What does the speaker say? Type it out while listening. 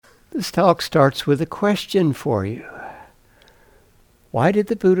This talk starts with a question for you. Why did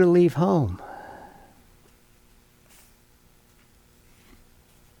the Buddha leave home?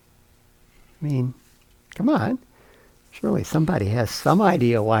 I mean, come on. Surely somebody has some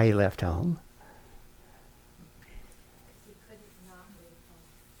idea why he left home.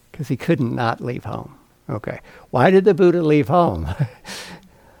 Because he couldn't not leave home. Okay. Why did the Buddha leave home?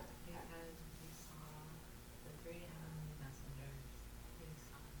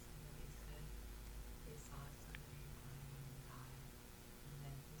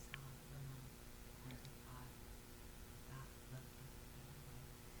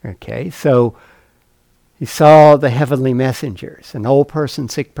 Okay, so he saw the heavenly messengers, an old person,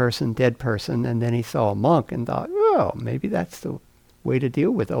 sick person, dead person, and then he saw a monk and thought, oh, maybe that's the way to deal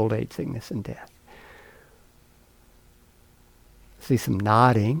with old age, sickness, and death. See some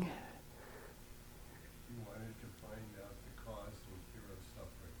nodding. He wanted to find out the cause and cure of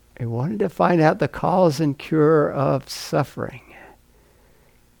suffering. He wanted to find out the cause and cure of suffering.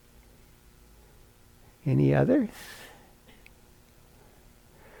 Any others?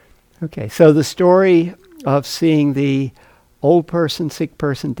 Okay, so the story of seeing the old person, sick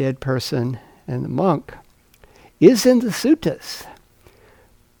person, dead person, and the monk is in the suttas,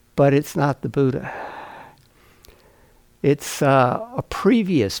 but it's not the Buddha. It's a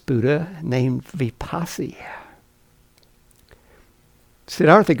previous Buddha named Vipassi.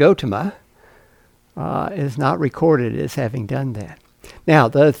 Siddhartha Gautama is not recorded as having done that. Now,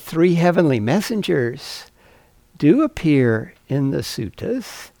 the three heavenly messengers do appear in the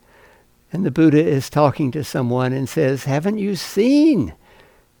suttas. And the Buddha is talking to someone and says, haven't you seen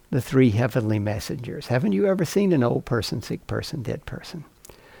the three heavenly messengers? Haven't you ever seen an old person, sick person, dead person?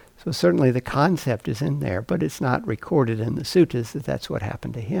 So certainly the concept is in there, but it's not recorded in the suttas that that's what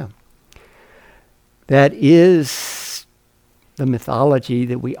happened to him. That is the mythology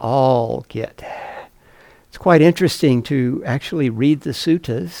that we all get. It's quite interesting to actually read the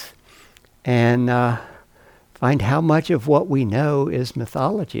suttas and find how much of what we know is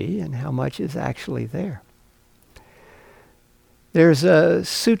mythology and how much is actually there. There's a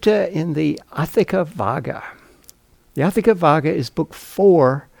sutta in the Atthika Vagga. The Atthika Vagga is book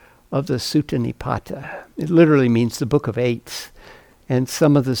 4 of the Sutta Nipata. It literally means the book of eights. And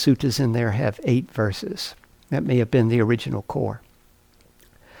some of the suttas in there have 8 verses. That may have been the original core.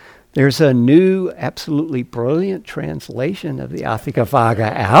 There's a new, absolutely brilliant translation of the Atthika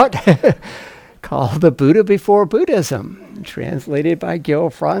Vagga out called The Buddha Before Buddhism, translated by Gil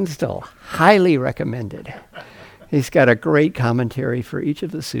Fronsdal. Highly recommended. He's got a great commentary for each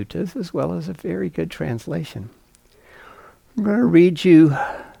of the suttas, as well as a very good translation. I'm going to read you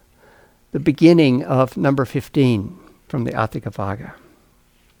the beginning of number 15 from the Atthika Vagga,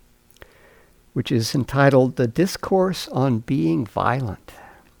 which is entitled The Discourse on Being Violent.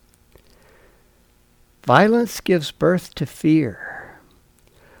 Violence gives birth to fear.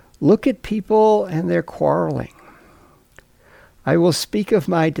 Look at people and their quarreling. I will speak of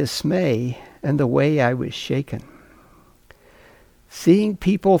my dismay and the way I was shaken. Seeing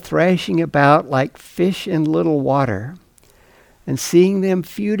people thrashing about like fish in little water, and seeing them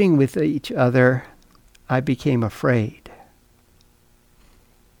feuding with each other, I became afraid.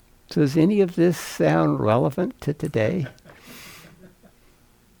 Does any of this sound relevant to today?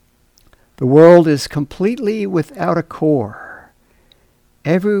 The world is completely without a core.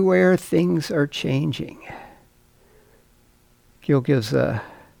 Everywhere things are changing. Gil gives a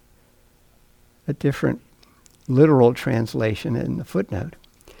different literal translation in the footnote.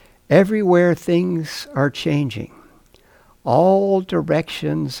 Everywhere things are changing. All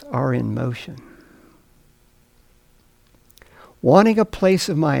directions are in motion. Wanting a place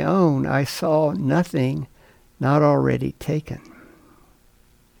of my own, I saw nothing not already taken.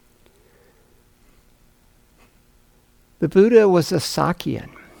 The Buddha was a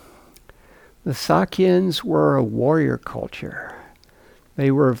Sakyan. The Sakyans were a warrior culture. They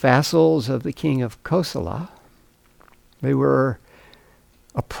were vassals of the king of Kosala. They were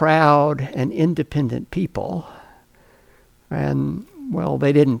a proud and independent people. And, well,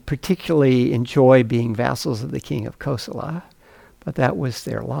 they didn't particularly enjoy being vassals of the king of Kosala, but that was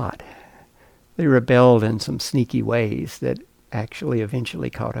their lot. They rebelled in some sneaky ways that actually eventually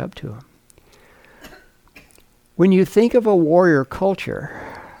caught up to them. When you think of a warrior culture,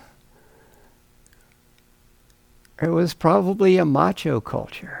 it was probably a macho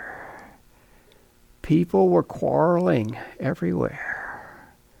culture. People were quarreling everywhere.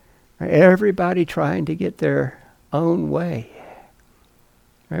 Everybody trying to get their own way.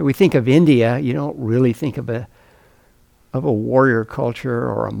 Right? We think of India, you don't really think of a warrior culture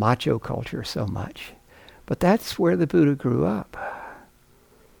or a macho culture so much. But that's where the Buddha grew up.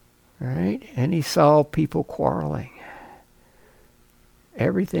 right? And he saw people quarreling.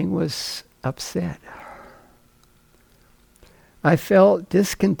 Everything was upset. I felt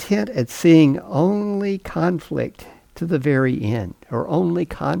discontent at seeing only conflict to the very end, or only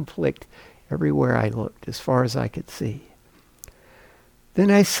conflict everywhere I looked, as far as I could see. Then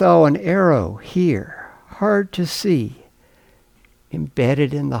I saw an arrow here, hard to see,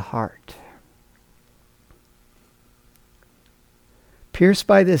 embedded in the heart. Pierced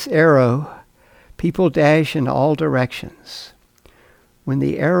by this arrow, people dash in all directions. When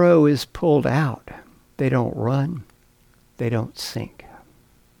the arrow is pulled out, they don't run, they don't sink.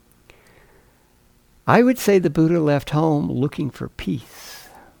 I would say the Buddha left home looking for peace.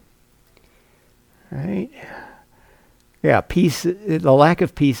 Right? Yeah, peace, the lack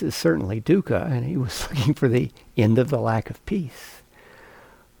of peace is certainly dukkha, and he was looking for the end of the lack of peace.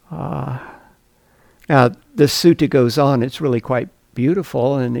 Now, the sutta goes on, it's really quite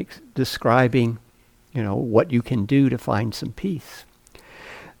beautiful in describing, what you can do to find some peace.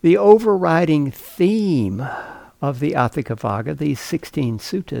 The overriding theme of the Atthakavagga, these 16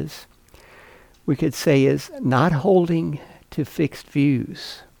 suttas, we could say is not holding to fixed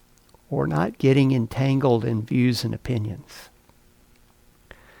views or not getting entangled in views and opinions.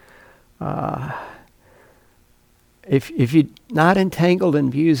 If you're not entangled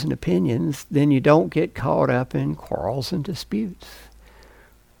in views and opinions, then you don't get caught up in quarrels and disputes.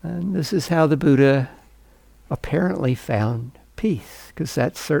 And this is how the Buddha apparently found peace, because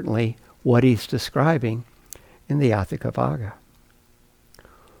that's certainly what he's describing in the Atthakavagga.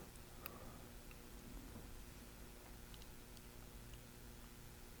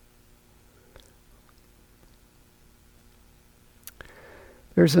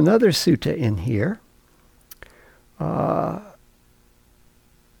 There's another sutta in here.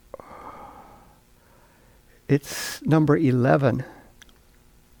 It's number 11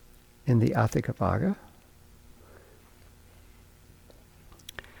 in the Atthakavagga.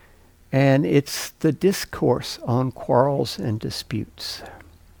 And it's the discourse on quarrels and disputes.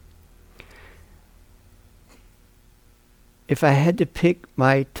 If I had to pick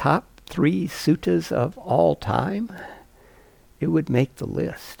my top 3 suttas of all time, it would make the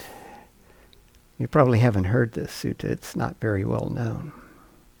list. You probably haven't heard this sutta. It's not very well known.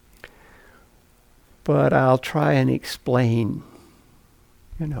 But I'll try and explain,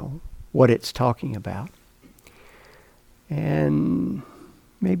 what it's talking about. And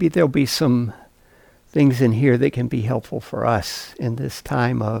maybe there'll be some things in here that can be helpful for us in this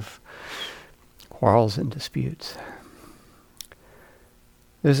time of quarrels and disputes.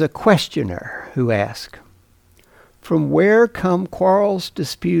 There's a questioner who asks, from where come quarrels,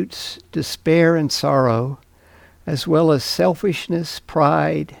 disputes, despair, and sorrow, as well as selfishness,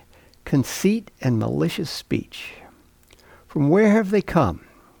 pride, conceit, and malicious speech? From where have they come?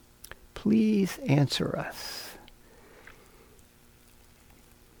 Please answer us.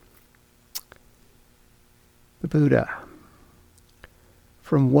 The Buddha,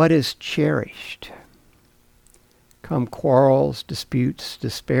 from what is cherished come quarrels, disputes,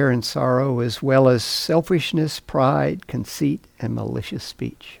 despair, and sorrow, as well as selfishness, pride, conceit, and malicious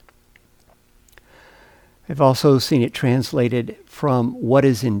speech. I've also seen it translated from what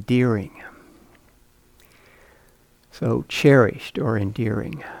is endearing. So cherished or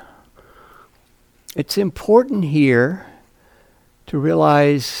endearing. It's important here to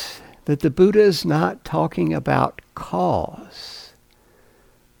realize that the Buddha is not talking about cause,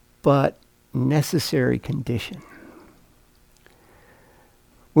 but necessary condition.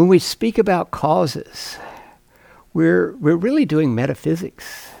 When we speak about causes, we're really doing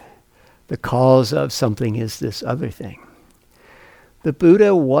metaphysics. The cause of something is this other thing. The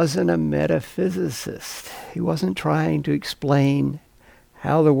Buddha wasn't a metaphysicist. He wasn't trying to explain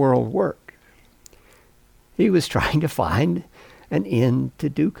how the world worked. He was trying to find an end to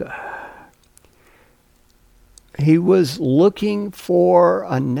dukkha. He was looking for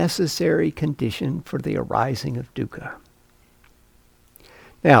a necessary condition for the arising of dukkha.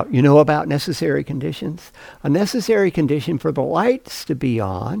 Now, you know about necessary conditions? A necessary condition for the lights to be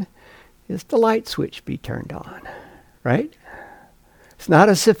on is the light switch be turned on, right? It's not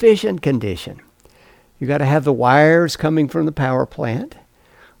a sufficient condition. You got to have the wires coming from the power plant,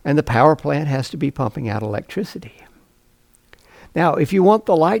 and the power plant has to be pumping out electricity. Now, if you want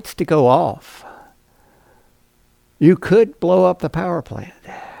the lights to go off, you could blow up the power plant.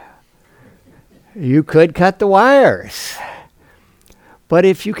 You could cut the wires. But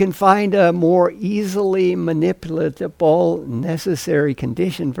if you can find a more easily manipulatable necessary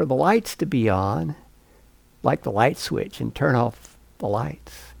condition for the lights to be on, like the light switch, and turn off the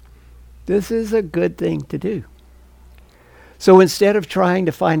lights, this is a good thing to do. So instead of trying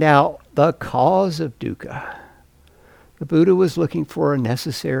to find out the cause of dukkha, the Buddha was looking for a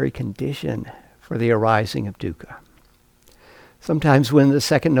necessary condition for the arising of dukkha. Sometimes when the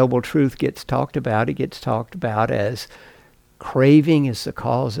second noble truth gets talked about, it gets talked about as craving is the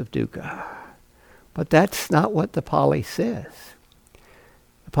cause of dukkha. But that's not what the Pali says.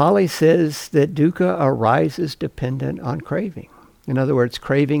 The Pali says that dukkha arises dependent on craving. In other words,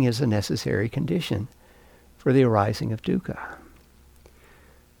 craving is a necessary condition for the arising of dukkha.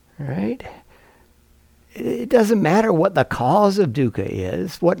 Right? It doesn't matter what the cause of dukkha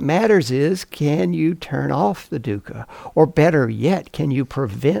is. What matters is, can you turn off the dukkha? Or better yet, can you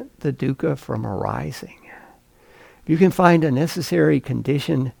prevent the dukkha from arising? If you can find a necessary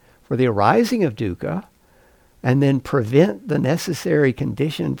condition for the arising of dukkha, and then prevent the necessary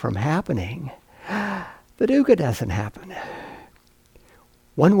condition from happening, the dukkha doesn't happen.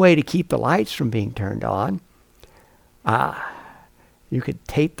 One way to keep the lights from being turned on, you could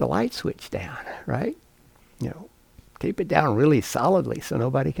tape the light switch down, right? Tape it down really solidly so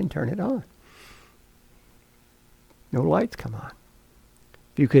nobody can turn it on. No lights come on.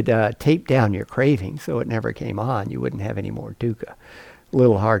 If you could tape down your craving so it never came on, you wouldn't have any more dukkha. A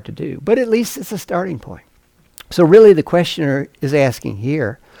little hard to do, but at least it's a starting point. So really the questioner is asking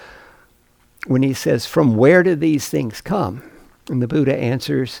here, when he says, from where do these things come? And the Buddha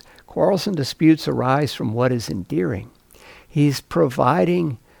answers, quarrels and disputes arise from what is endearing. He's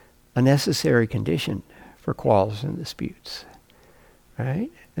providing a necessary condition for quarrels and disputes.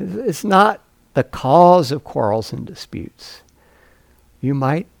 Right? It's not the cause of quarrels and disputes. You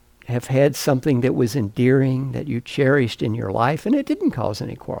might have had something that was endearing, that you cherished in your life, and it didn't cause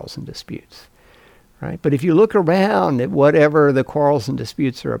any quarrels and disputes. Right? But if you look around at whatever the quarrels and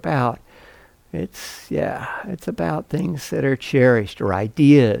disputes are about, it's about things that are cherished, or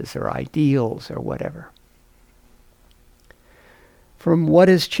ideas, or ideals, or whatever. From what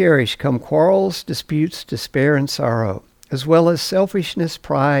is cherished come quarrels, disputes, despair, and sorrow, as well as selfishness,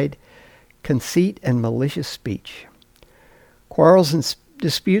 pride, conceit, and malicious speech. Quarrels and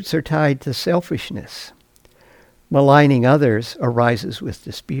disputes are tied to selfishness. Maligning others arises with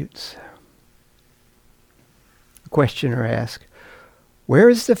disputes. The questioner asks, where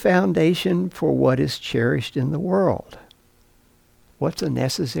is the foundation for what is cherished in the world? What's a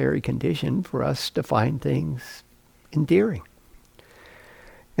necessary condition for us to find things endearing?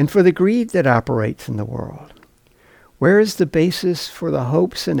 And for the greed that operates in the world, where is the basis for the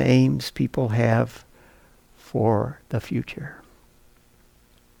hopes and aims people have for the future?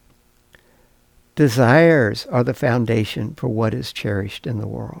 Desires are the foundation for what is cherished in the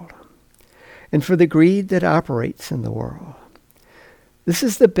world. And for the greed that operates in the world, this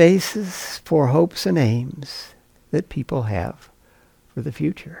is the basis for hopes and aims that people have for the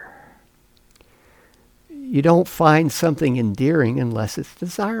future. You don't find something endearing unless it's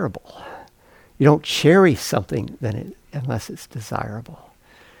desirable. You don't cherish something unless it's desirable.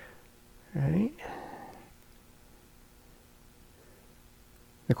 Right?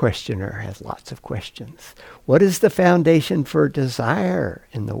 The questioner has lots of questions. What is the foundation for desire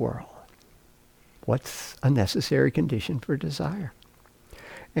in the world? What's a necessary condition for desire?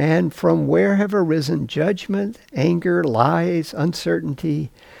 And from where have arisen judgment, anger, lies,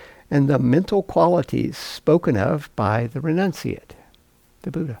 uncertainty, and the mental qualities spoken of by the renunciate,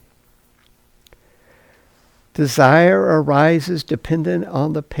 the Buddha? Desire arises dependent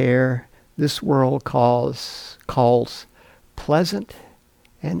on the pair this world calls pleasant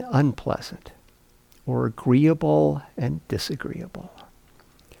and unpleasant, or agreeable and disagreeable.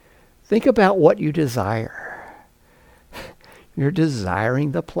 Think about what you desire. You're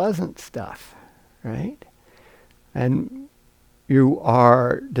desiring the pleasant stuff, right? And you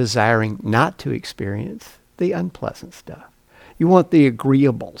are desiring not to experience the unpleasant stuff. You want the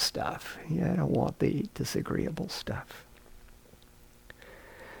agreeable stuff. You don't want the disagreeable stuff.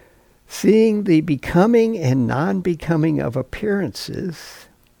 Seeing the becoming and non-becoming of appearances,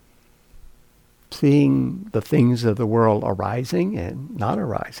 seeing the things of the world arising and not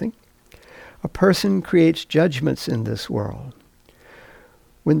arising, a person creates judgments in this world.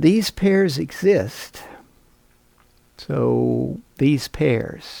 When these pairs exist, so these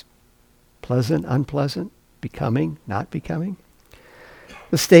pairs, pleasant, unpleasant, becoming, not becoming,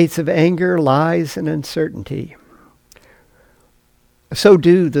 the states of anger, lies, and uncertainty. So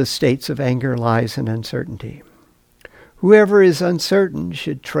do the states of anger, lies, and uncertainty. Whoever is uncertain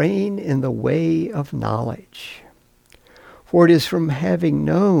should train in the way of knowledge. For it is from having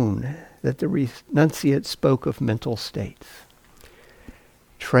known that the renunciate spoke of mental states.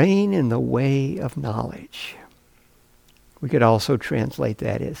 Train in the way of knowledge. We could also translate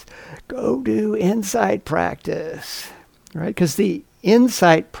that as, go do insight practice. right? Because the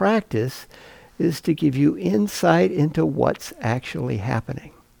insight practice is to give you insight into what's actually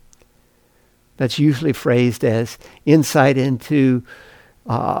happening. That's usually phrased as insight into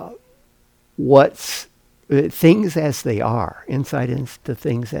what's things as they are, insight into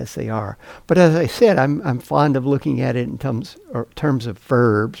things as they are. But as I said, I'm fond of looking at it in terms of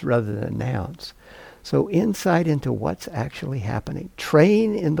verbs rather than nouns. So insight into what's actually happening.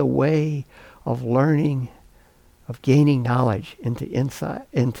 Train in the way of learning, of gaining knowledge into insight,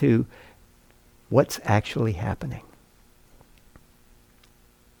 into what's actually happening.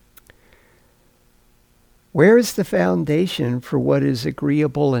 Where is the foundation for what is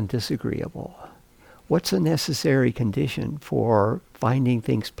agreeable and disagreeable? What's a necessary condition for finding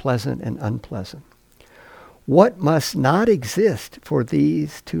things pleasant and unpleasant? What must not exist for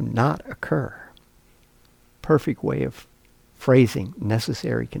these to not occur? Perfect way of phrasing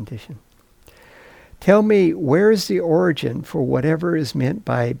necessary condition. Tell me, where is the origin for whatever is meant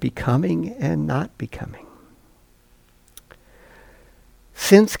by becoming and not becoming?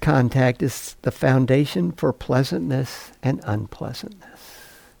 Sense contact is the foundation for pleasantness and unpleasantness.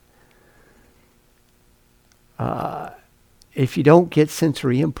 If you don't get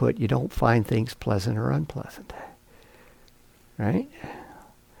sensory input, you don't find things pleasant or unpleasant. Right?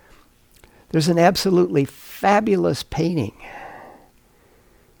 There's an absolutely fabulous painting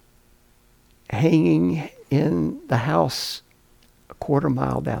hanging in the house a quarter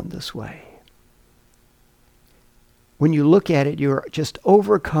mile down this way. When you look at it, you're just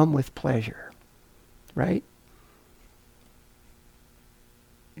overcome with pleasure. Right?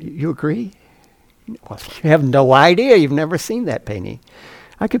 You agree? Well, you have no idea. You've never seen that painting.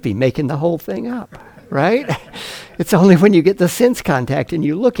 I could be making the whole thing up, right? It's only when you get the sense contact and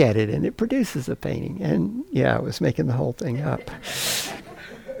you look at it and it produces a painting. And yeah, I was making the whole thing up.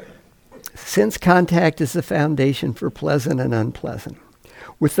 Sense contact is the foundation for pleasant and unpleasant.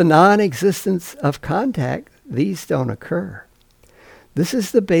 With the non-existence of contact, these don't occur. This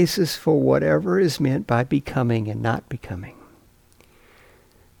is the basis for whatever is meant by becoming and not becoming.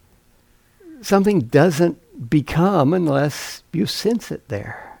 Something doesn't become unless you sense it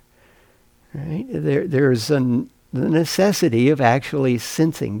there. Right? There's the necessity of actually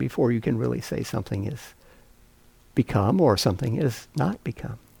sensing before you can really say something is become or something is not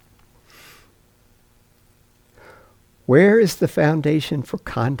become. Where is the foundation for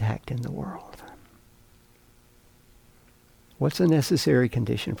contact in the world? What's a necessary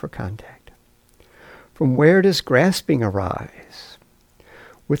condition for contact? From where does grasping arise?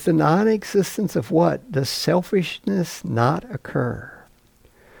 With the non-existence of what does selfishness not occur?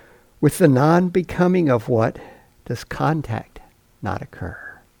 With the non-becoming of what does contact not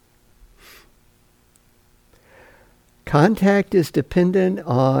occur? Contact is dependent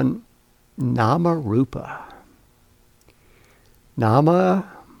on nama rupa. Nama,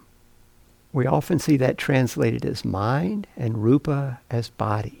 we often see that translated as mind and rupa as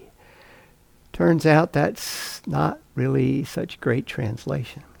body. Turns out that's not really such great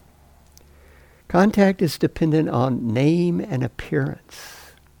translation. Contact is dependent on name and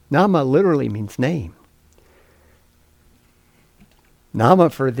appearance. Nama literally means name. Nama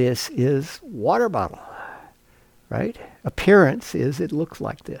for this is water bottle, right? Appearance is it looks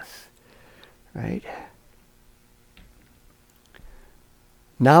like this, right?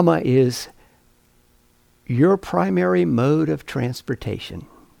 Nama is your primary mode of transportation,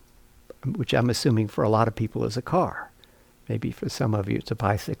 which I'm assuming for a lot of people is a car. Maybe for some of you it's a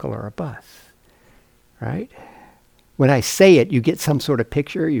bicycle or a bus, right? When I say it, you get some sort of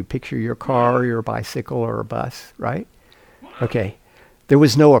picture. You picture your car or your bicycle or a bus, right? Okay. There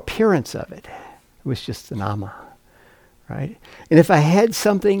was no appearance of it. It was just the nama, right? And if I had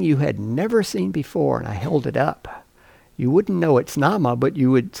something you had never seen before and I held it up, you wouldn't know it's nama, but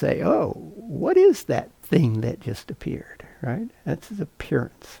you would say, oh, what is that thing that just appeared, right? That's the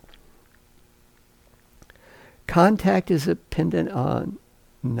appearance. Contact is dependent on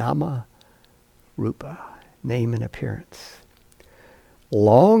nama rupa, name and appearance.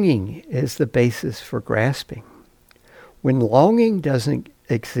 Longing is the basis for grasping. When longing doesn't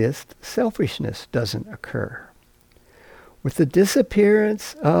exist, selfishness doesn't occur. With the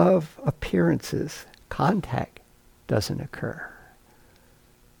disappearance of appearances, contact doesn't occur.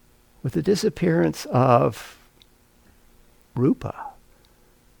 With the disappearance of rupa,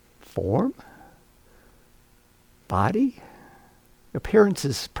 form, body,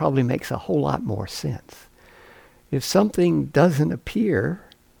 appearances probably makes a whole lot more sense. If something doesn't appear,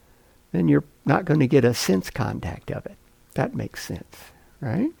 then you're not going to get a sense contact of it. That makes sense,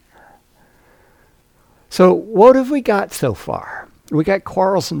 right? So what have we got so far? We got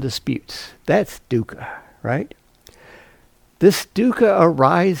quarrels and disputes. That's dukkha, right? This dukkha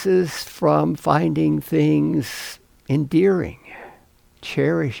arises from finding things endearing,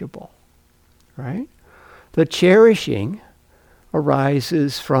 cherishable, right? The cherishing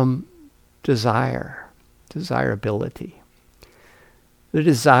arises from desire, desirability. The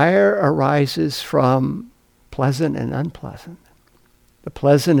desire arises from pleasant and unpleasant. The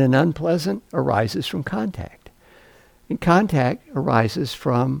pleasant and unpleasant arises from contact. And contact arises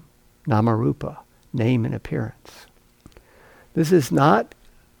from namarupa, name and appearance. This is not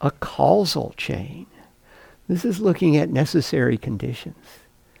a causal chain. This is looking at necessary conditions.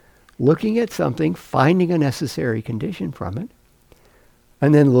 Looking at something, finding a necessary condition from it,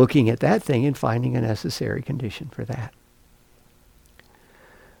 and then looking at that thing and finding a necessary condition for that.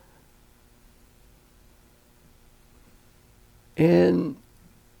 In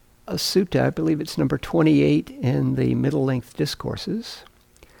a sutta, I believe it's number 28 in the Middle Length Discourses,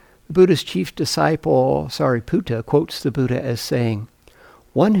 the Buddha's chief disciple, Sariputta, quotes the Buddha as saying,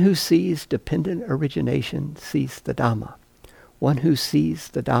 "One who sees dependent origination sees the Dhamma. One who sees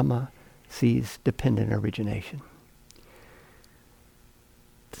the Dhamma sees dependent origination."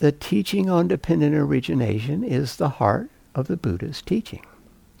 The teaching on dependent origination is the heart of the Buddha's teaching.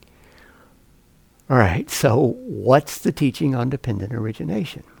 All right, so what's the teaching on dependent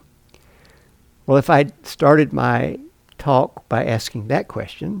origination? Well, if I'd started my talk by asking that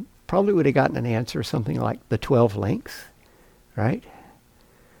question, probably would have gotten an answer something like the 12 links, right?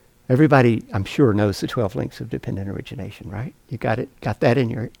 Everybody, I'm sure, knows the 12 links of dependent origination, right? You got it? Got that in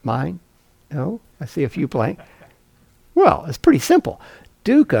your mind? No? I see a few blank. Well, it's pretty simple.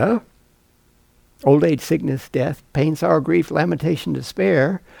 Dukkha, old age, sickness, death, pain, sorrow, grief, lamentation,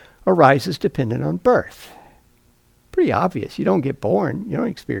 despair, arises dependent on birth. Pretty obvious. You don't get born. You don't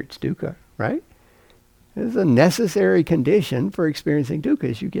experience dukkha, right? It's a necessary condition for experiencing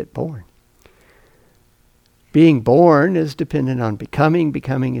dukkha as you get born. Being born is dependent on becoming.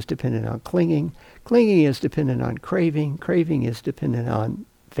 Becoming is dependent on clinging. Clinging is dependent on craving. Craving is dependent on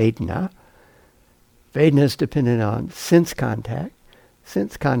Vedana. Vedana is dependent on sense contact.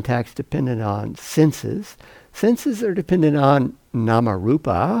 Sense contact's dependent on senses. Senses are dependent on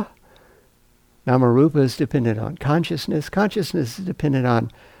namarupa. Namarupa is dependent on consciousness. Consciousness is dependent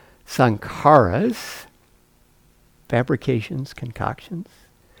on sankharas, fabrications, concoctions.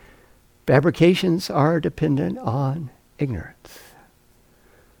 Fabrications are dependent on ignorance.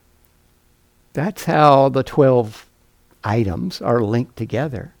 That's how the 12 items are linked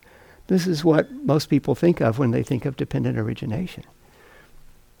together. This is what most people think of when they think of dependent origination.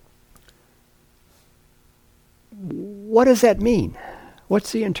 What does that mean?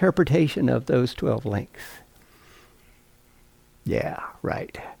 What's the interpretation of those 12 links? Yeah,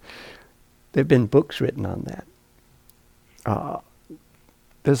 right. There have been books written on that.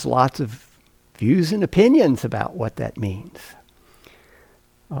 There's lots of views and opinions about what that means.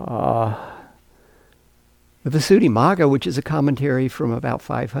 The Visuddhimagga, which is a commentary from about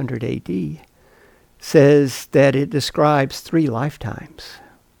 500 AD, says that it describes 3 lifetimes.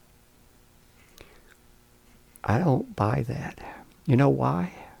 I don't buy that. You know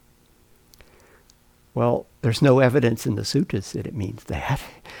why? Well, there's no evidence in the suttas that it means that.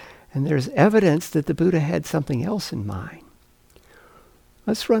 And there's evidence that the Buddha had something else in mind.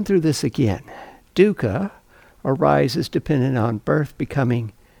 Let's run through this again. Dukkha arises dependent on birth,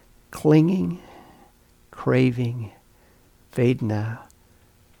 becoming, clinging, craving, Vedana,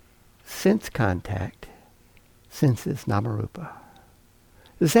 sense contact, senses, namarupa.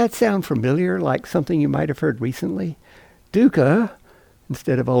 Does that sound familiar, like something you might have heard recently? Dukkha,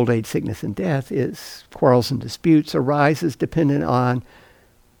 instead of old age, sickness, and death, is quarrels and disputes, arises dependent on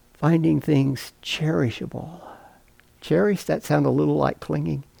finding things cherishable. Cherish, that sound a little like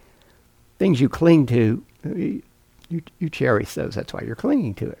clinging. Things you cling to, you cherish those. That's why you're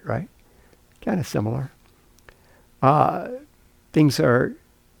clinging to it, right? Kind of similar. Things are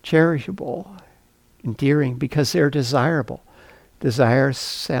cherishable, endearing, because they're desirable. Desire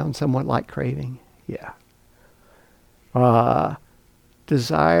sounds somewhat like craving. Yeah.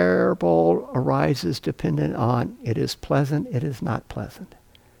 Desirable arises dependent on it is pleasant, it is not pleasant.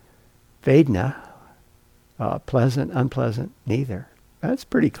 Vedana, pleasant, unpleasant, neither. That's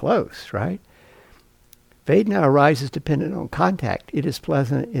pretty close, right? Vedana arises dependent on contact. It is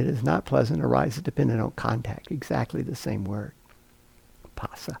pleasant, it is not pleasant, arises dependent on contact. Exactly the same word.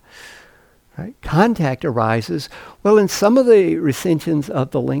 Pasa. Right? Contact arises, well, in some of the recensions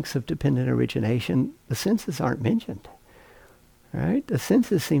of the links of dependent origination, the senses aren't mentioned. Right? The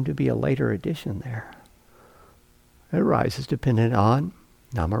senses seem to be a later addition there. It arises dependent on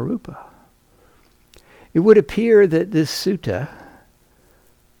namarupa. It would appear that this sutta,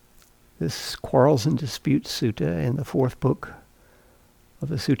 this Quarrels and Disputes Sutta in the 4th book of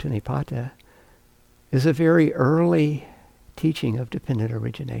the Sutta Nipata, is a very early teaching of dependent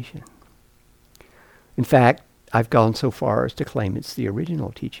origination. In fact, I've gone so far as to claim it's the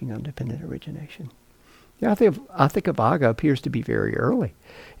original teaching on dependent origination. The Atthakavagga appears to be very early.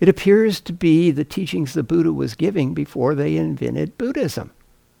 It appears to be the teachings the Buddha was giving before they invented Buddhism.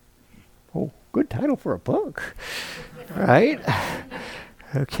 Oh, good title for a book, right?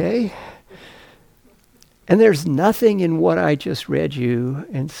 Okay. And there's nothing in what I just read you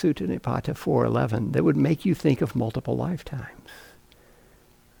in Sutta Nipata 4:11 that would make you think of multiple lifetimes,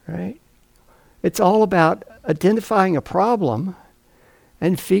 right? It's all about identifying a problem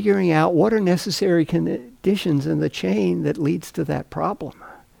and figuring out what are necessary conditions in the chain that leads to that problem.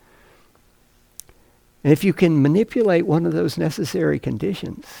 And if you can manipulate one of those necessary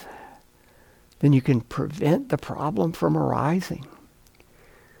conditions, then you can prevent the problem from arising.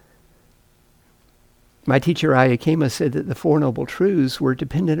 My teacher Ayakema said that the Four Noble Truths were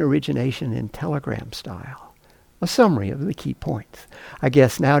dependent origination in telegram style, a summary of the key points. I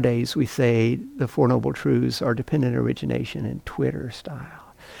guess nowadays we say the Four Noble Truths are dependent origination in Twitter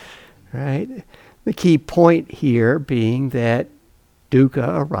style, right? The key point here being that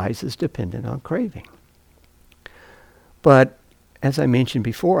dukkha arises dependent on craving. But as I mentioned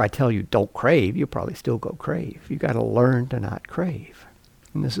before, I tell you don't crave, you'll probably still go crave. You've got to learn to not crave.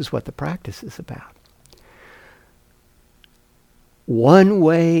 And this is what the practice is about. One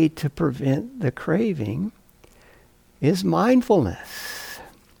way to prevent the craving is mindfulness.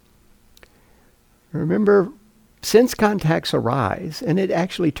 Remember, sense contacts arise, and it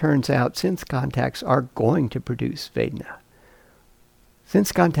actually turns out sense contacts are going to produce Vedana.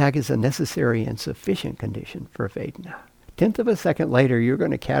 Sense contact is a necessary and sufficient condition for Vedana. 1/10 of a second later, you're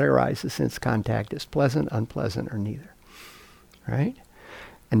going to categorize the sense contact as pleasant, unpleasant, or neither. Right?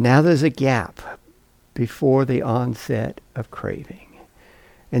 And now there's a gap before the onset of craving.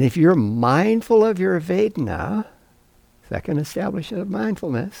 And if you're mindful of your Vedana, second establishment of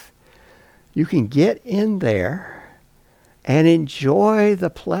mindfulness, you can get in there and enjoy the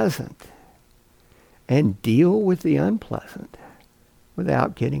pleasant and deal with the unpleasant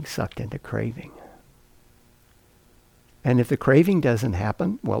without getting sucked into craving. And if the craving doesn't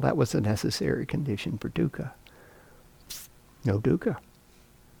happen, well, that was a necessary condition for dukkha. No dukkha.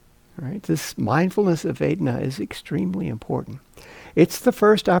 Right? This mindfulness of Vedana is extremely important. It's the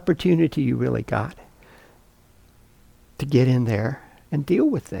first opportunity you really got to get in there and deal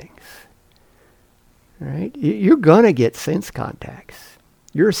with things. Right? You're going to get sense contacts.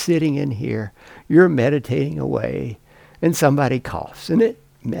 You're sitting in here, you're meditating away, and somebody coughs, and it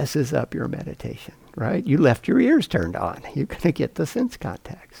messes up your meditation. Right? You left your ears turned on. You're going to get the sense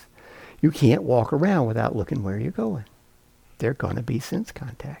contacts. You can't walk around without looking where you're going. They're going to be sense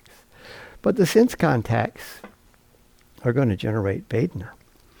contacts. But the sense contacts are going to generate Vedana.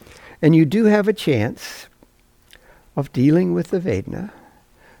 And you do have a chance of dealing with the Vedana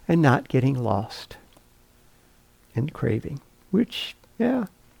and not getting lost in craving, which,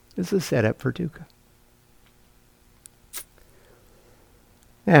 is a setup for dukkha.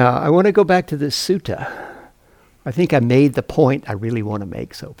 Now, I want to go back to this sutta. I think I made the point I really want to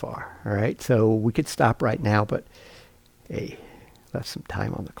make so far. All right, so we could stop right now, but hey, left some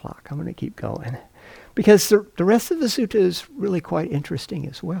time on the clock. I'm going to keep going because the rest of the sutta is really quite interesting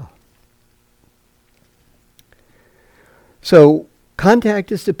as well. So,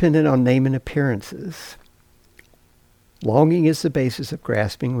 contact is dependent on name and appearances. Longing is the basis of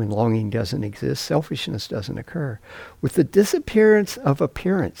grasping. When longing doesn't exist, selfishness doesn't occur. With the disappearance of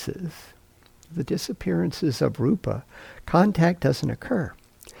appearances, the disappearances of rupa, contact doesn't occur.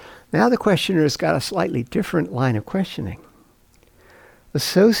 Now the questioner has got a slightly different line of questioning.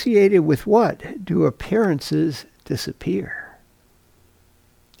 Associated with what do appearances disappear?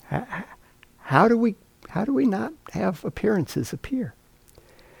 How do we not have appearances appear?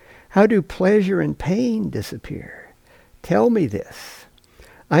 How do pleasure and pain disappear? Tell me this.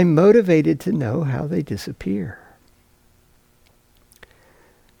 I'm motivated to know how they disappear.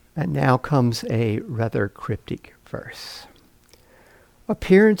 And now comes a rather cryptic verse.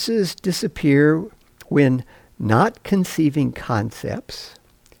 Appearances disappear when not conceiving concepts,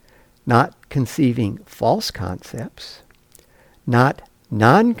 not conceiving false concepts, not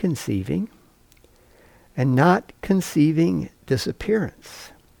non-conceiving, and not conceiving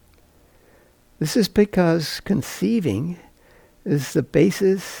disappearance. This is because conceiving is the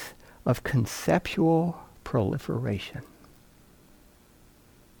basis of conceptual proliferation.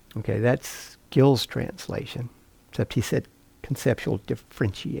 Okay, that's Gill's translation, except he said conceptual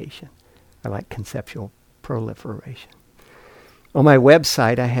differentiation. I like conceptual proliferation. On my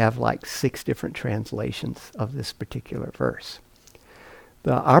website, I have like 6 different translations of this particular verse.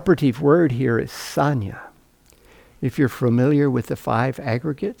 The operative word here is sanya. If you're familiar with the 5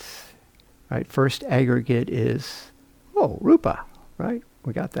 aggregates, right? First aggregate is, rupa, right?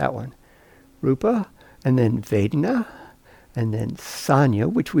 We got that one. Rupa, and then vedana, and then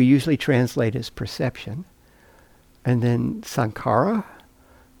sanya, which we usually translate as perception, and then sankhara,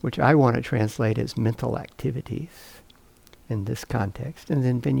 which I want to translate as mental activities in this context, and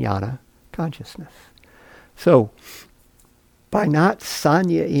then vijnana, consciousness. So, by not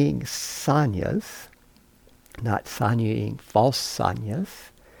sanyaing sanyas, not sanyaing false sanyas,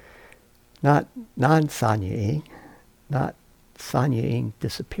 not non-sanyaing, not sanyaing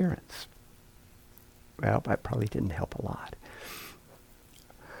disappearance. Well, that probably didn't help a lot.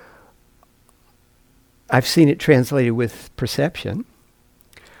 I've seen it translated with perception,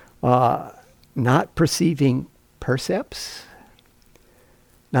 not perceiving percepts,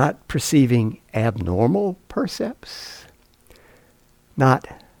 not perceiving abnormal percepts, not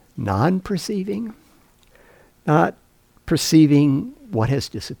non-perceiving, not perceiving what has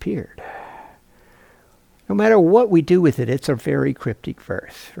disappeared. No matter what we do with it, it's a very cryptic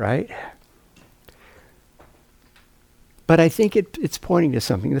verse, right? But I think it's pointing to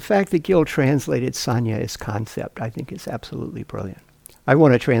something. The fact that Gil translated sanya as concept, I think is absolutely brilliant. I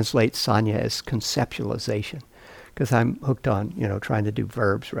want to translate sanya as conceptualization, because I'm hooked on, trying to do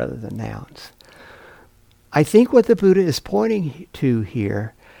verbs rather than nouns. I think what the Buddha is pointing to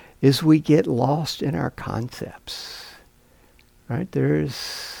here is we get lost in our concepts, right?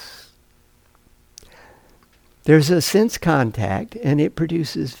 There's a sense contact, and it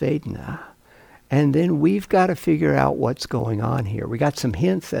produces vedana. And then we've got to figure out what's going on here. We got some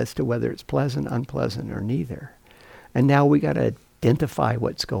hints as to whether it's pleasant, unpleasant, or neither. And now we got to identify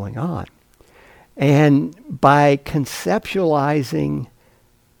what's going on. And by conceptualizing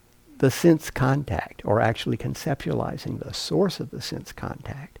the sense contact, or actually conceptualizing the source of the sense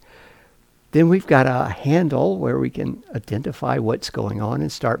contact, then we've got a handle where we can identify what's going on and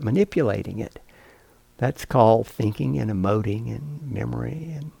start manipulating it. That's called thinking and emoting and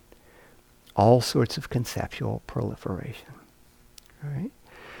memory and all sorts of conceptual proliferation. Right?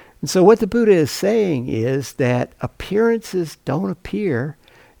 And so what the Buddha is saying is that appearances don't appear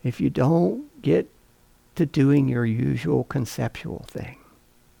if you don't get to doing your usual conceptual thing.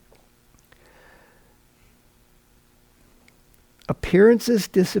 Appearances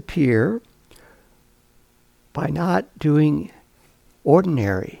disappear by not doing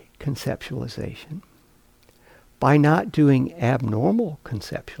ordinary conceptualization, by not doing abnormal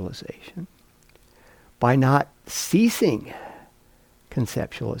conceptualization, by not ceasing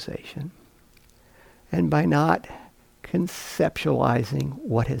conceptualization, and by not conceptualizing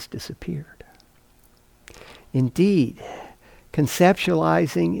what has disappeared. Indeed,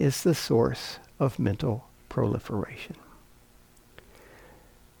 conceptualizing is the source of mental proliferation.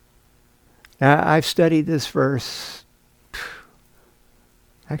 Now, I've studied this verse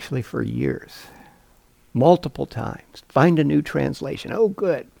actually for years, multiple times. Find a new translation. Oh,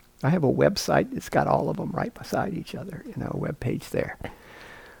 good. I have a website that's got all of them right beside each other, a web page there.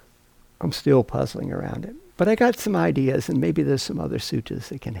 I'm still puzzling around it. But I got some ideas, and maybe there's some other suttas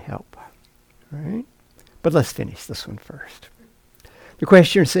that can help. Right? But let's finish this one first. The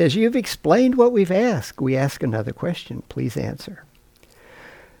questioner says, "You've explained what we've asked. We ask another question. Please answer.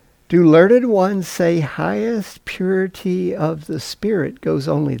 Do learned ones say highest purity of the spirit goes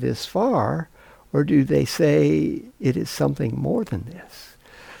only this far, or do they say it is something more than this?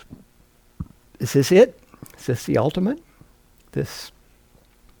 Is this it? Is this the ultimate? This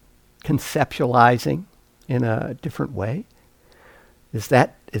conceptualizing in a different way? Is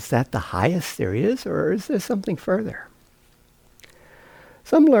that the highest there is, or is there something further?"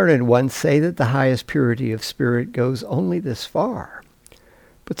 Some learned ones say that the highest purity of spirit goes only this far.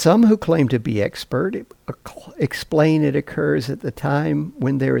 But some who claim to be expert explain it occurs at the time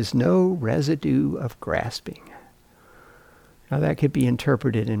when there is no residue of grasping. Now that could be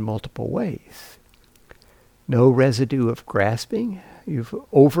interpreted in multiple ways. No residue of grasping. You've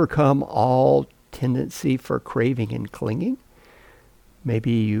overcome all tendency for craving and clinging.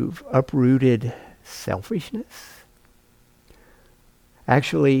 Maybe you've uprooted selfishness.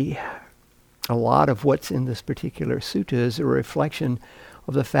 Actually, a lot of what's in this particular sutta is a reflection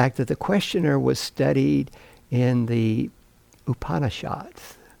of the fact that the questioner was studied in the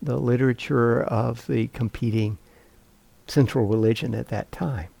Upanishads, the literature of the competing central religion at that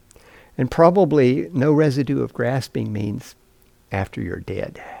time. And probably no residue of grasping means after you're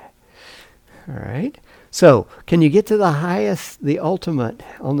dead. All right? So, can you get to the highest, the ultimate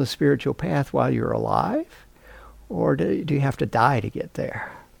on the spiritual path while you're alive? or do you have to die to get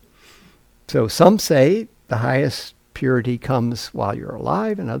there? So some say the highest purity comes while you're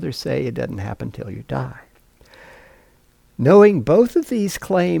alive, and others say it doesn't happen till you die. Knowing both of these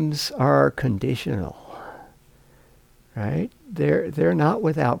claims are conditional, right? They're not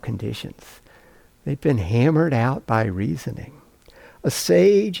without conditions. They've been hammered out by reasoning. A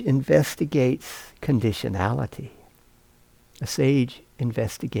sage investigates conditionality. A sage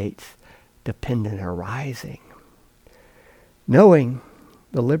investigates dependent arising. Knowing,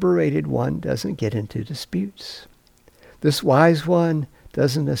 the liberated one doesn't get into disputes. This wise one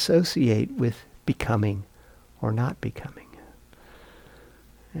doesn't associate with becoming or not becoming.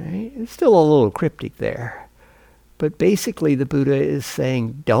 Right? It's still a little cryptic there. But basically the Buddha is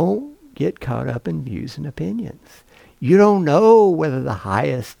saying, don't get caught up in views and opinions. You don't know whether the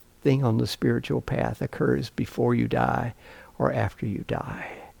highest thing on the spiritual path occurs before you die or after you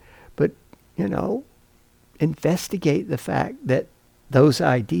die. But, investigate the fact that those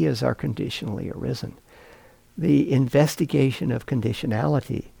ideas are conditionally arisen. The investigation of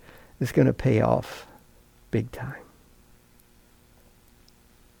conditionality is going to pay off big time.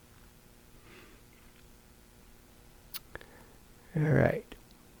 All right.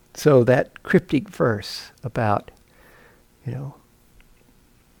 So that cryptic verse about,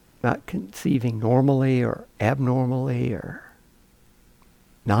 not conceiving normally or abnormally or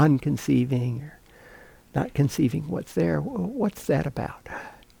non-conceiving or not conceiving what's there, what's that about?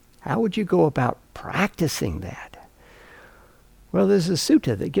 How would you go about practicing that? Well, there's a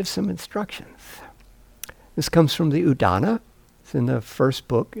sutta that gives some instructions. This comes from the Udana. It's in the first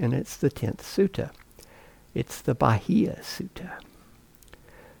book, and it's the 10th sutta. It's the Bahiya Sutta.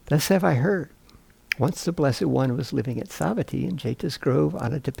 Thus have I heard. Once the Blessed One was living at Savatthi in Jeta's Grove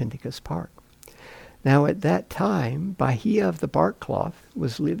on Anathapindika's Park. Now at that time, Bahiya of the Bark Cloth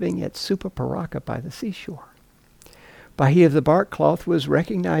was living at Supaparaka by the seashore. Bahiya of the Bark Cloth was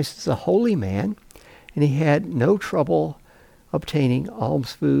recognized as a holy man, and he had no trouble obtaining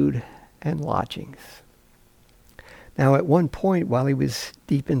alms food and lodgings. Now at one point, while he was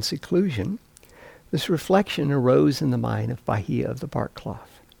deep in seclusion, this reflection arose in the mind of Bahiya of the Bark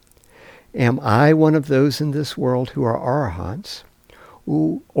Cloth. Am I one of those in this world who are arahants,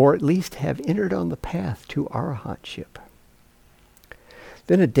 or at least have entered on the path to arahantship?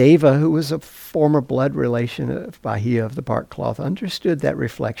 Then a deva, who was a former blood relation of Bahiya of the Bark Cloth, understood that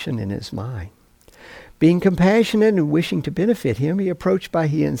reflection in his mind. Being compassionate and wishing to benefit him, he approached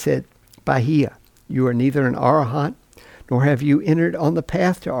Bahiya and said, Bahiya, you are neither an arahant, nor have you entered on the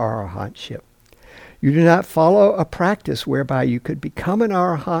path to arahantship. You do not follow a practice whereby you could become an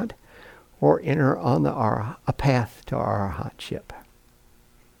arahant or enter on a path to arahantship.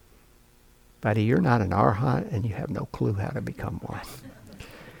 Buddy, you're not an arahant, and you have no clue how to become one.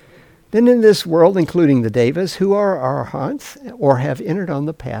 Then in this world, including the devas, who are arahants or have entered on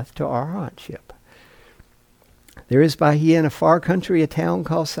the path to arahantship. There is Bahiya in a far country, a town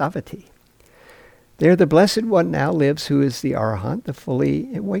called Savatthi. There the Blessed One now lives, who is the arahant, the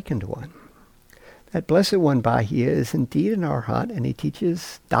fully awakened one. That Blessed One, Bahiya, is indeed an arahant, and he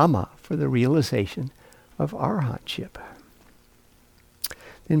teaches Dhamma for the realization of arahantship.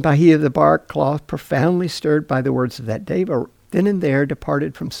 Then Bahiya of the Bark Cloth, profoundly stirred by the words of that deva, then and there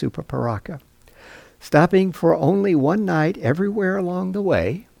departed from Supaparaka, stopping for only one night everywhere along the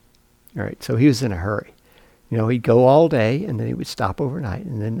way. All right, so he was in a hurry. He'd go all day, and then he would stop overnight,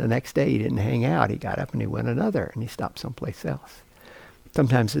 and then the next day he didn't hang out. He got up and he went another, and he stopped someplace else.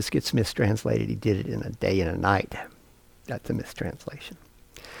 Sometimes this gets mistranslated. He did it in a day and a night. That's a mistranslation.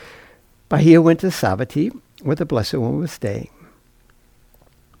 Bahiya went to Savatthi, where the Blessed One was staying.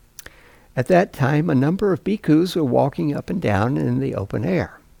 At that time, a number of bhikkhus were walking up and down in the open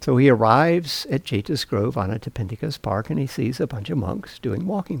air. So he arrives at Jeta's Grove on Anathapindika's Park, and he sees a bunch of monks doing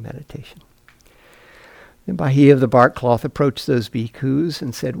walking meditation. Then Bahiya of the Bark Cloth approached those bhikkhus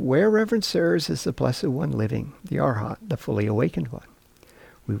and said, Where, reverend sirs, is the Blessed One living, the arhat, the fully awakened one?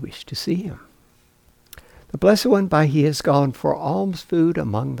 We wish to see him. The Blessed One, Bahiya, has gone for alms food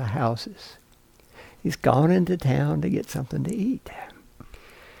among the houses. He's gone into town to get something to eat.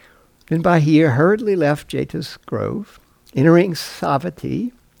 Then Bahiya hurriedly left Jeta's Grove. Entering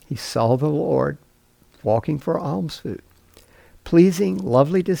Savatthi, he saw the Lord walking for alms food. Pleasing,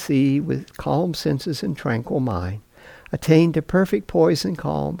 lovely to see, with calm senses and tranquil mind, attained to perfect poise and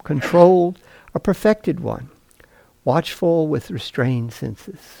calm, controlled, a perfected one, watchful with restrained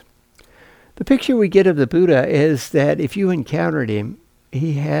senses. The picture we get of the Buddha is that if you encountered him,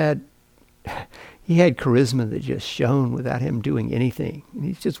 he had charisma that just shone without him doing anything. And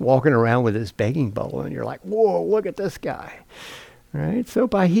he's just walking around with his begging bowl, and you're like, whoa, look at this guy. Right? So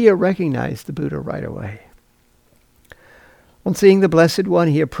Bahiya recognized the Buddha right away. On seeing the Blessed One,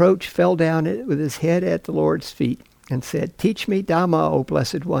 he approached, fell down with his head at the Lord's feet, and said, "Teach me Dhamma, O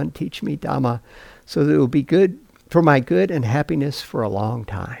Blessed One, teach me Dhamma, so that it will be good for my good and happiness for a long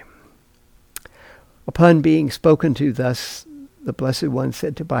time." Upon being spoken to thus, the Blessed One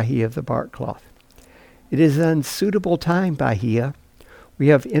said to Bahia of the bark cloth, "It is an unsuitable time, Bahia. We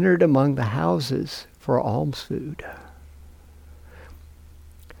have entered among the houses for alms food."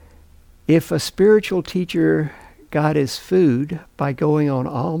 If a spiritual teacher got his food by going on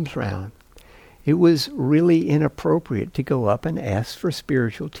alms round, it was really inappropriate to go up and ask for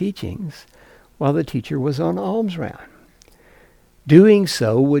spiritual teachings while the teacher was on alms round. Doing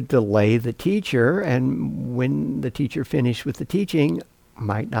so would delay the teacher, and when the teacher finished with the teaching,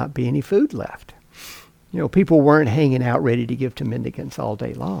 might not be any food left. People weren't hanging out ready to give to mendicants all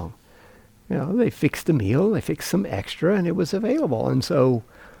day long. They fixed the meal, they fixed some extra, and it was available. And so,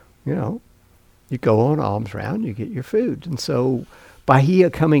 you go on alms round, you get your food. And so Bahia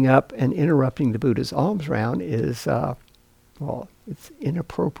coming up and interrupting the Buddha's alms round is, it's an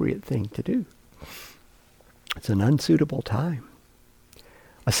inappropriate thing to do. It's an unsuitable time.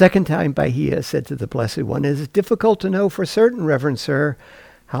 A second time Bahia said to the Blessed One, "It is difficult to know for certain, Reverend Sir,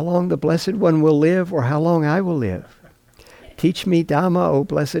 how long the Blessed One will live or how long I will live. Teach me Dhamma, O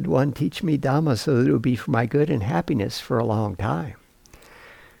Blessed One, teach me Dhamma, so that it will be for my good and happiness for a long time."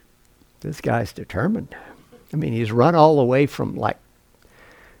 This guy's determined. He's run all the way from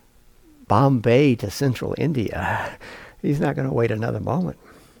Bombay to central India. He's not going to wait another moment.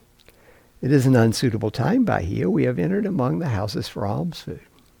 "It is an unsuitable time, Bahia. We have entered among the houses for alms food."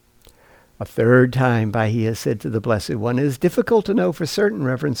 A third time Bahia said to the Blessed One, "It is difficult to know for certain,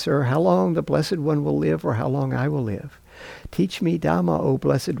 Reverend Sir, how long the Blessed One will live or how long I will live. Teach me Dhamma, O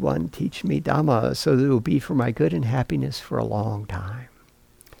Blessed One, teach me Dhamma, so that it will be for my good and happiness for a long time."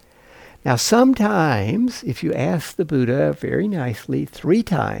 Now sometimes, if you ask the Buddha very nicely 3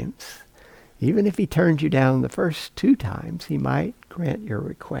 times, even if he turned you down the first 2 times, he might grant your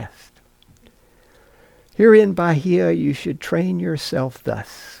request. Herein, Bahia, you should train yourself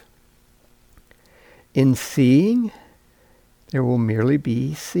thus. In seeing, there will merely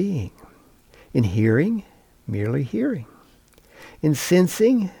be seeing. In hearing, merely hearing. In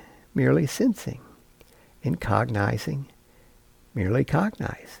sensing, merely sensing. In cognizing, merely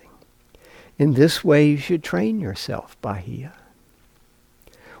cognizing. In this way you should train yourself, Bahia.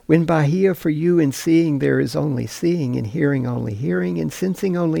 When, Bahia, for you in seeing there is only seeing, in hearing only hearing, in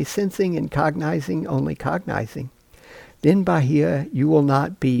sensing only sensing, in cognizing only cognizing, then, Bahia, you will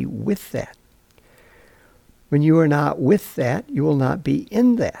not be with that. When you are not with that, you will not be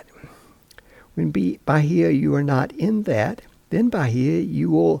in that. When, Bahia, you are not in that, then, Bahia, you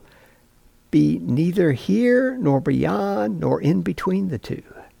will be neither here nor beyond nor in between the two.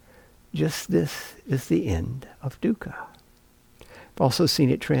 Just this is the end of dukkha. I've also seen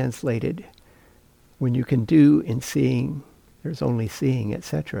it translated, when you can do in seeing, there's only seeing,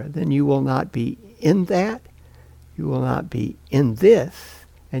 etc., then you will not be in that, you will not be in this,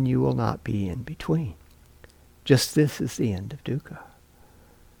 and you will not be in between. Just this is the end of dukkha.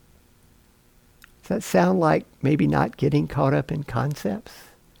 Does that sound like maybe not getting caught up in concepts?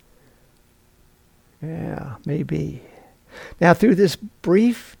 Yeah, maybe. Now, through this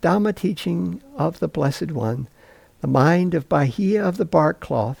brief Dhamma teaching of the Blessed One, the mind of Bahia of the bark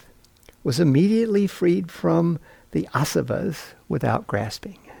cloth was immediately freed from the asavas without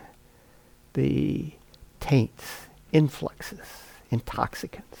grasping, the taints, influxes,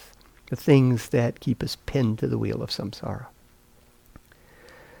 intoxicants, the things that keep us pinned to the wheel of samsara.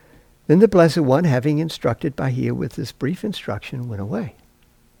 Then the Blessed One, having instructed Bahia with this brief instruction, went away.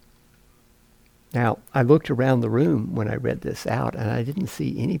 Now, I looked around the room when I read this out, and I didn't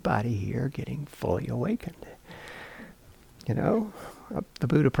see anybody here getting fully awakened. The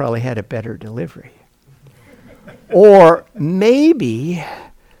Buddha probably had a better delivery. Or maybe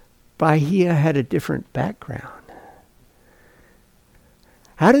Bahia had a different background.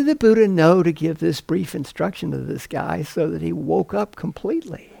 How did the Buddha know to give this brief instruction to this guy so that he woke up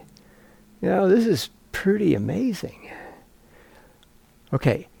completely? This is pretty amazing.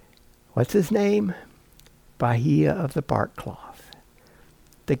 Okay, what's his name? Bahia of the bark cloth.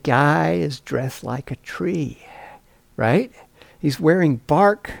 The guy is dressed like a tree, right? He's wearing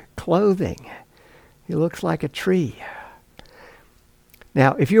bark clothing. He looks like a tree.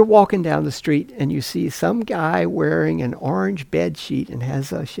 Now, if you're walking down the street and you see some guy wearing an orange bed sheet and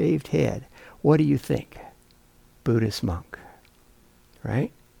has a shaved head, what do you think? Buddhist monk,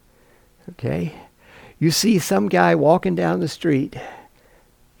 right? Okay. You see some guy walking down the street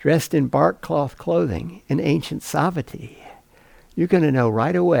dressed in bark cloth clothing in ancient Savatthi, you're going to know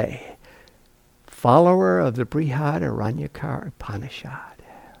right away, follower of the Brihadaranyaka Upanishad.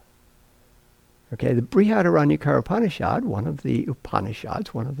 Okay, the Brihadaranyaka Upanishad, one of the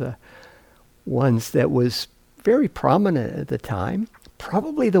Upanishads, one of the ones that was very prominent at the time,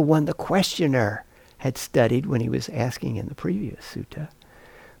 probably the one the questioner had studied when he was asking in the previous sutta.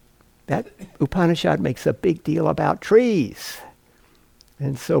 That Upanishad makes a big deal about trees.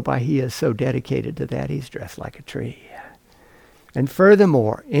 And so Bahiya is so dedicated to that, he's dressed like a tree. And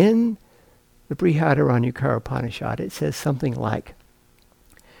furthermore, in the Brihadaranyaka Upanishad, it says something like,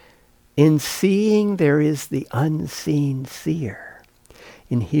 in seeing there is the unseen seer.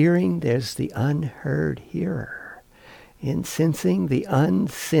 In hearing there's the unheard hearer. In sensing the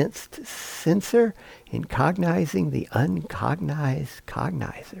unsensed sensor. In cognizing the uncognized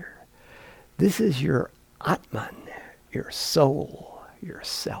cognizer. This is your Atman, your soul,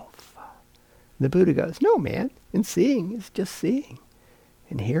 yourself. The Buddha goes, no man, in seeing it's just seeing.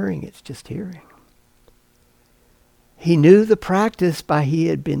 In hearing it's just hearing. He knew the practice he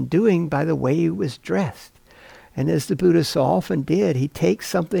had been doing by the way he was dressed. And as the Buddha so often did, he takes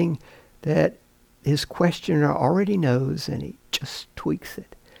something that his questioner already knows and he just tweaks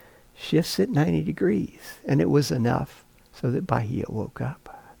it, shifts it 90 degrees. And it was enough so that Bahiya woke up.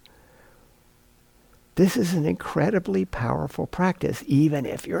 This is an incredibly powerful practice, even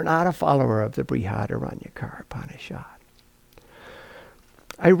if you're not a follower of the Brihadaranyaka Upanishad.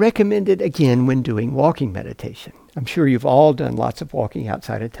 I recommend it again when doing walking meditation. I'm sure you've all done lots of walking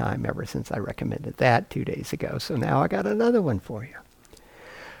outside of time ever since I recommended that 2 days ago. So now I got another one for you.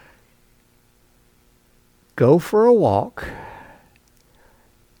 Go for a walk,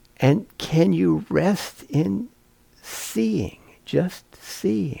 and can you rest in seeing, just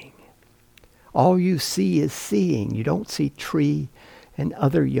seeing? All you see is seeing. You don't see tree and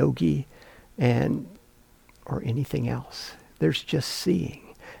other yogi or anything else. There's just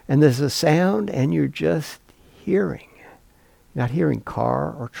seeing. And there's a sound and you're just hearing. Not hearing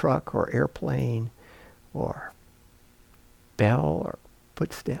car or truck or airplane or bell or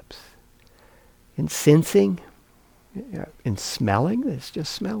footsteps. In sensing, in smelling, it's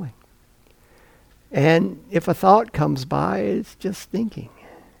just smelling. And if a thought comes by, it's just thinking.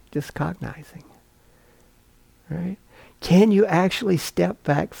 Just cognizing, right? Can you actually step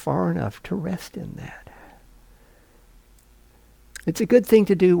back far enough to rest in that? It's a good thing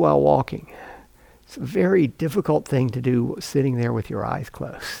to do while walking. It's a very difficult thing to do sitting there with your eyes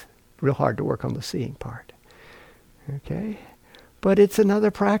closed. Real hard to work on the seeing part. Okay? But it's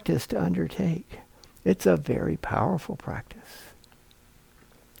another practice to undertake. It's a very powerful practice.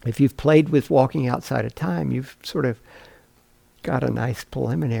 If you've played with walking outside of time, you've sort of got a nice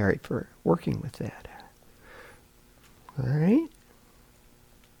preliminary for working with that. All right?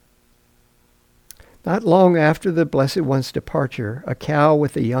 Not long after the Blessed One's departure, a cow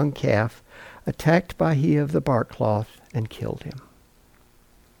with a young calf attacked Bahiya of the bark cloth and killed him.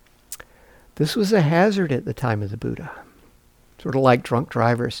 This was a hazard at the time of the Buddha, sort of like drunk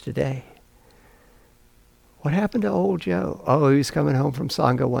drivers today. What happened to old Joe? Oh, he was coming home from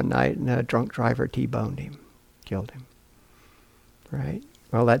Sangha one night and a drunk driver T-boned him, killed him. Right?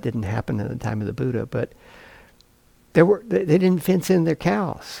 Well, that didn't happen in the time of the Buddha, but they didn't fence in their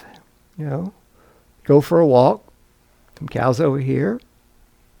cows. You know, go for a walk. Some cows over here.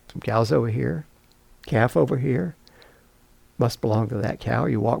 Some cows over here. Calf over here. Must belong to that cow.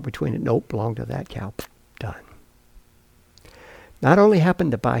 You walk between it. Nope, belong to that cow. Done. Not only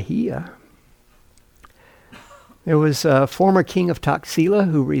happened to Bahiya. There was a former king of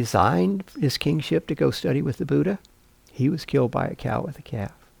Taxila who resigned his kingship to go study with the Buddha. He was killed by a cow with a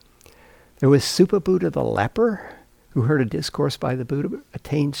calf. There was Supabuddha the leper, who heard a discourse by the Buddha,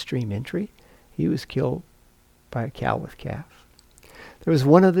 attained stream entry. He was killed by a cow with calf. There was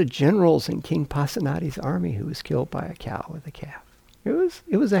one of the generals in King Pasenadi's army who was killed by a cow with a calf.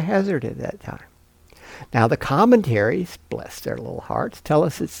 It was a hazard at that time. Now the commentaries, bless their little hearts, tell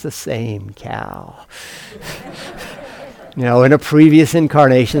us it's the same cow. You know, in a previous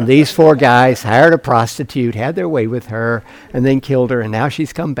incarnation, these 4 guys hired a prostitute, had their way with her, and then killed her, and now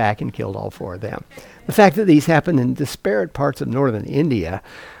she's come back and killed all 4 of them. The fact that these happen in disparate parts of northern India,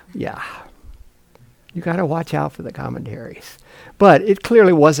 yeah, you got to watch out for the commentaries. But it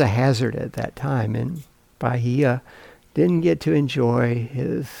clearly was a hazard at that time, and Bahiya didn't get to enjoy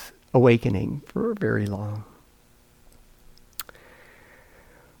his awakening for very long.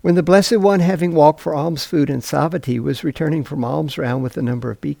 When the Blessed One, having walked for alms food in Savatthi, was returning from alms round with a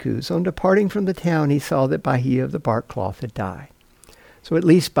number of bhikkhus, on departing from the town he saw that Bahiya of the bark cloth had died. So at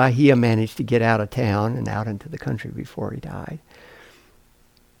least Bahiya managed to get out of town and out into the country before he died.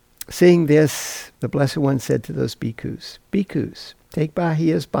 Seeing this, the Blessed One said to those bhikkhus, "Bhikkhus, take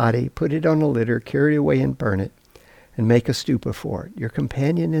Bahia's body, put it on a litter, carry it away and burn it, and make a stupa for it. Your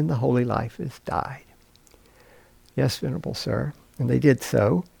companion in the holy life has died." "Yes, Venerable Sir." And they did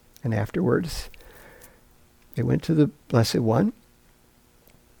so. And afterwards, they went to the Blessed One,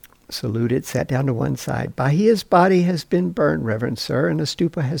 saluted, sat down to one side. "Bahia's body has been burned, Reverend Sir, and a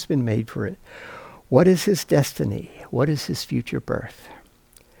stupa has been made for it. What is his destiny? What is his future birth?"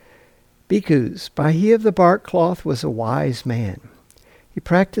 "Bhikkhus, Bahia of the bark cloth was a wise man. He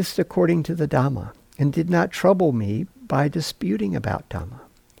practiced according to the Dhamma and did not trouble me by disputing about Dhamma.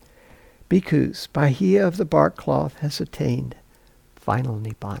 Bhikkhus, Bahia of the bark cloth has attained final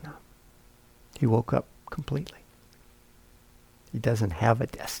nibbana." He woke up completely. He doesn't have a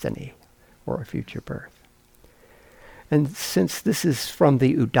destiny or a future birth. And since this is from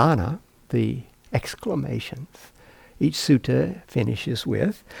the Udana, the exclamations, each sutta finishes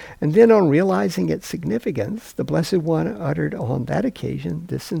with, "And then on realizing its significance, the Blessed One uttered on that occasion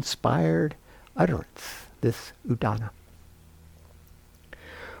this inspired utterance," this Udana.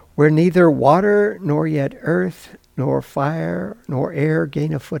 "Where neither water nor yet earth nor fire nor air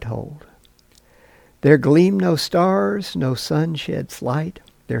gain a foothold, there gleam no stars, no sun sheds light,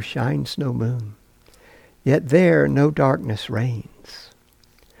 there shines no moon, yet there no darkness reigns.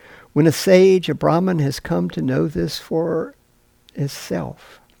 When a sage, a Brahmin, has come to know this for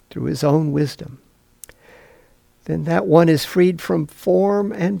himself through his own wisdom, then that one is freed from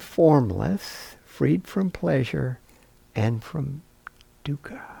form and formless, freed from pleasure and from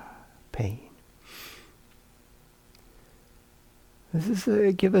dukkha, pain." This is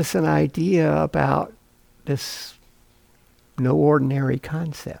to give us an idea about this no ordinary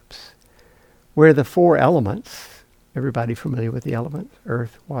concepts, where the four elements, everybody familiar with the elements,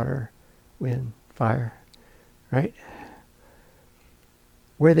 earth, water, wind, fire, right?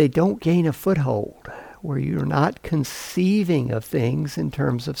 Where they don't gain a foothold, where you're not conceiving of things in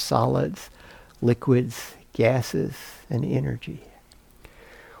terms of solids, liquids, gases, and energy.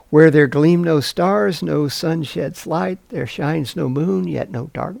 Where there gleam no stars, no sun sheds light, there shines no moon, yet no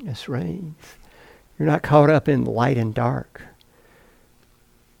darkness reigns. You're not caught up in light and dark.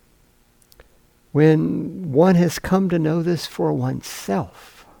 When one has come to know this for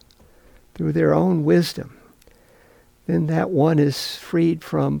oneself, through their own wisdom, then that one is freed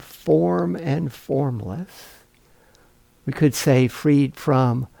from form and formless. We could say freed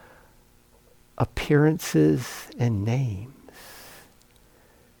from appearances and names.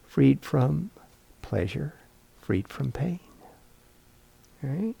 Freed from pleasure, freed from pain.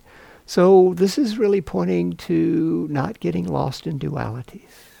 Right? So this is really pointing to not getting lost in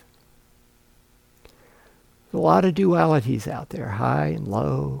dualities. There's a lot of dualities out there, high and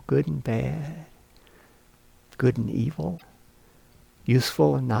low, good and bad, good and evil,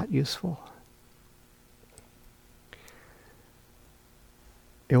 useful and not useful.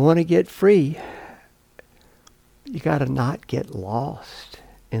 You want to get free, you got to not get lost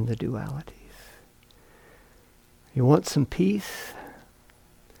in the dualities. You want some peace?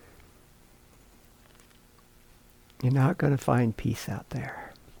 You're not going to find peace out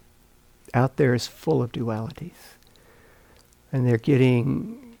there. Out there is full of dualities. And they're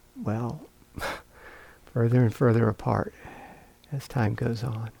getting, well, further and further apart as time goes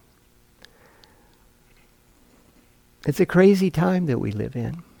on. It's a crazy time that we live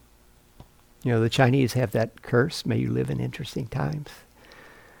in. You know, the Chinese have that curse, "May you live in interesting times."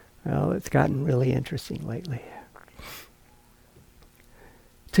 Well, it's gotten really interesting lately.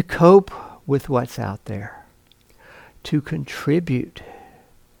 To cope with what's out there, to contribute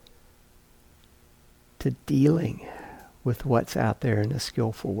to dealing with what's out there in a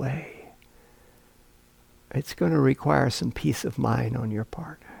skillful way, it's going to require some peace of mind on your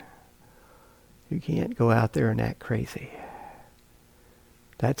part. You can't go out there and act crazy.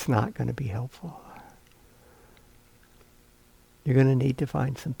 That's not going to be helpful. You're going to need to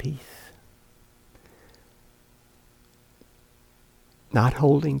find some peace. Not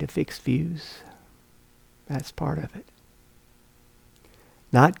holding to fixed views. That's part of it.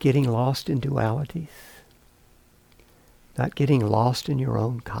 Not getting lost in dualities. Not getting lost in your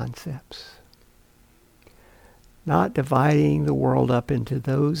own concepts. Not dividing the world up into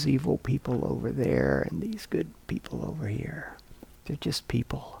those evil people over there and these good people over here. They're just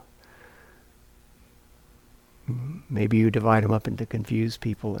people. Maybe you divide them up into confused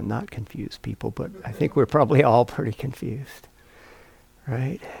people and not confused people, but I think we're probably all pretty confused,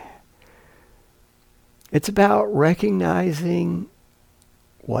 right? It's about recognizing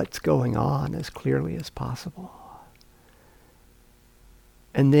what's going on as clearly as possible.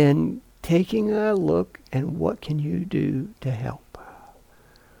 And then taking a look and what can you do to help?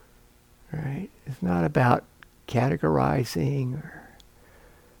 right? It's not about categorizing or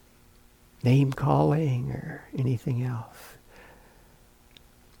name calling or anything else.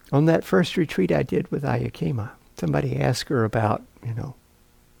 On that first retreat I did with Ayakema, somebody asked her about,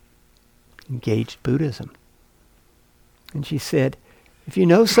 engaged Buddhism. And she said, if you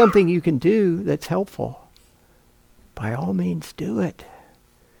know something you can do that's helpful, by all means do it.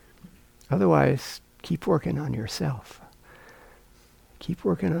 Otherwise, keep working on yourself. Keep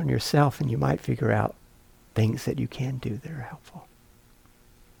working on yourself and you might figure out things that you can do that are helpful.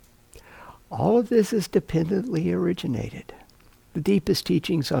 All of this is dependently originated. The deepest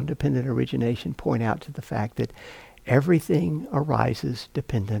teachings on dependent origination point out to the fact that everything arises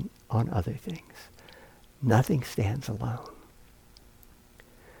dependent on other things. Nothing stands alone.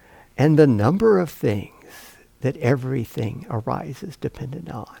 And the number of things that everything arises dependent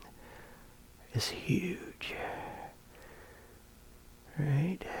on is huge.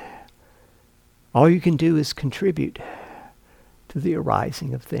 Right? All you can do is contribute to the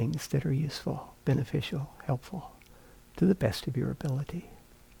arising of things that are useful, beneficial, helpful, to the best of your ability.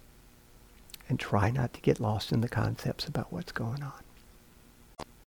 And try not to get lost in the concepts about what's going on.